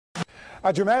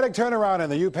A dramatic turnaround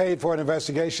in the You Paid For It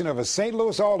investigation of a St.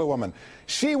 Louis alderwoman.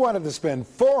 She wanted to spend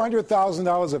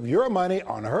 $400,000 of your money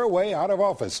on her way out of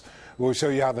office. We'll show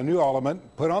you how the new alderman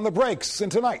put on the brakes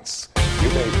in tonight's You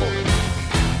Paid For It.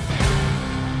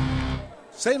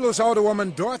 St. Louis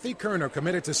Alderwoman Dorthy Kirner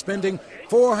committed to spending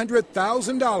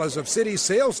 $400,000 of city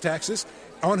sales taxes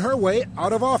on her way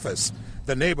out of office.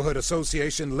 The neighborhood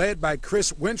association, led by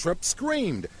Chris Wintrode,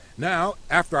 screamed. Now,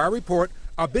 after our report,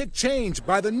 a big change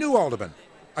by the new alderman,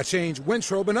 a change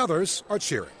Wintrode and others are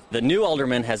cheering. The new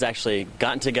alderman has actually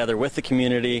gotten together with the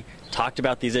community, talked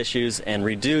about these issues, and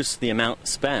reduced the amount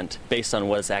spent based on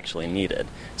what's actually needed.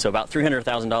 So about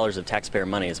 $300,000 of taxpayer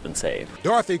money has been saved.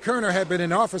 Dorthy Kirner had been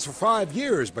in office for 5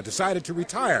 years but decided to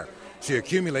retire. She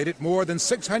accumulated more than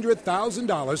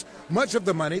 $600,000, much of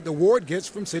the money the ward gets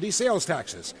from city sales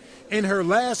taxes. In her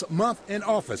last month in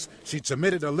office, she'd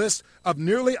submitted a list of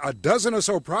nearly a dozen or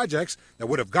so projects that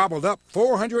would have gobbled up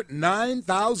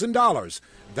 $409,000.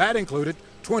 That included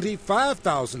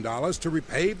 $25,000 to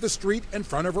repave the street in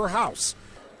front of her house.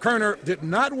 Kirner did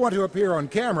not want to appear on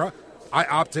camera. I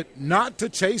opted not to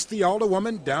chase the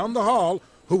alderwoman down the hall,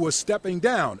 who was stepping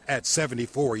down at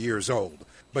 74 years old.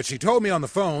 But she told me on the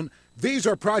phone, these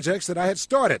are projects that I had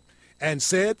started, and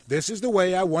said this is the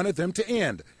way I wanted them to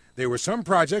end. There were some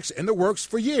projects in the works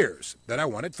for years that I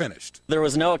wanted finished. There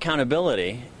was no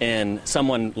accountability in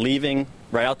someone leaving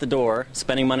right out the door,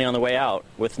 spending money on the way out,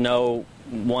 with no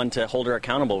one to hold her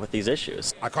accountable with these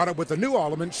issues. I caught up with the new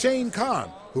alderman, Shane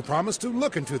Kahn, who promised to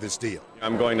look into this deal.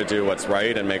 I'm going to do what's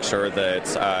right and make sure that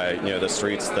the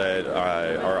streets that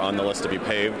are on the list to be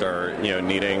paved are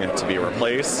needing to be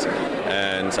replaced,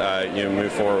 and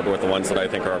move forward with the ones that I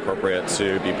think are appropriate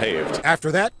to be paved.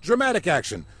 After that, dramatic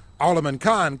action. Alderman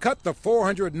Kahn cut the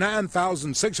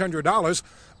 $409,600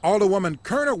 Alderwoman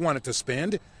Kirner wanted to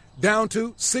spend down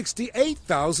to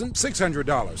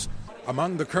 $68,600.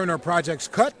 Among the Kirner projects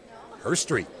cut, her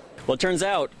street. Well, it turns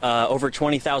out over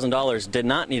 $20,000 did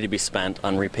not need to be spent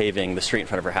on repaving the street in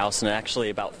front of her house, and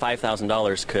actually about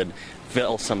 $5,000 could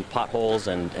fill some potholes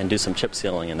and do some chip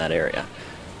sealing in that area.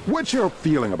 What's your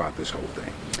feeling about this whole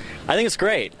thing? I think it's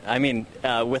great. I mean,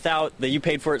 without the You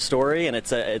Paid For It story, and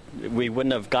we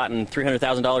wouldn't have gotten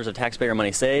 $300,000 of taxpayer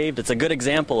money saved. It's a good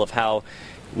example of how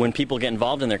when people get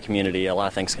involved in their community, a lot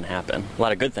of things can happen. A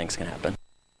lot of good things can happen.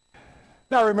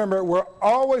 Now remember, we're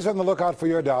always on the lookout for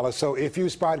your dollar, so if you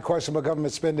spot questionable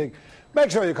government spending, make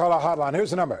sure you call our hotline. Here's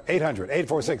the number,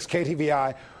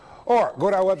 800-846-KTVI, or go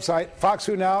to our website,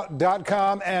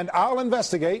 foxwhonow.com, and I'll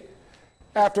investigate.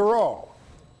 After all,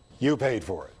 you paid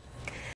for it.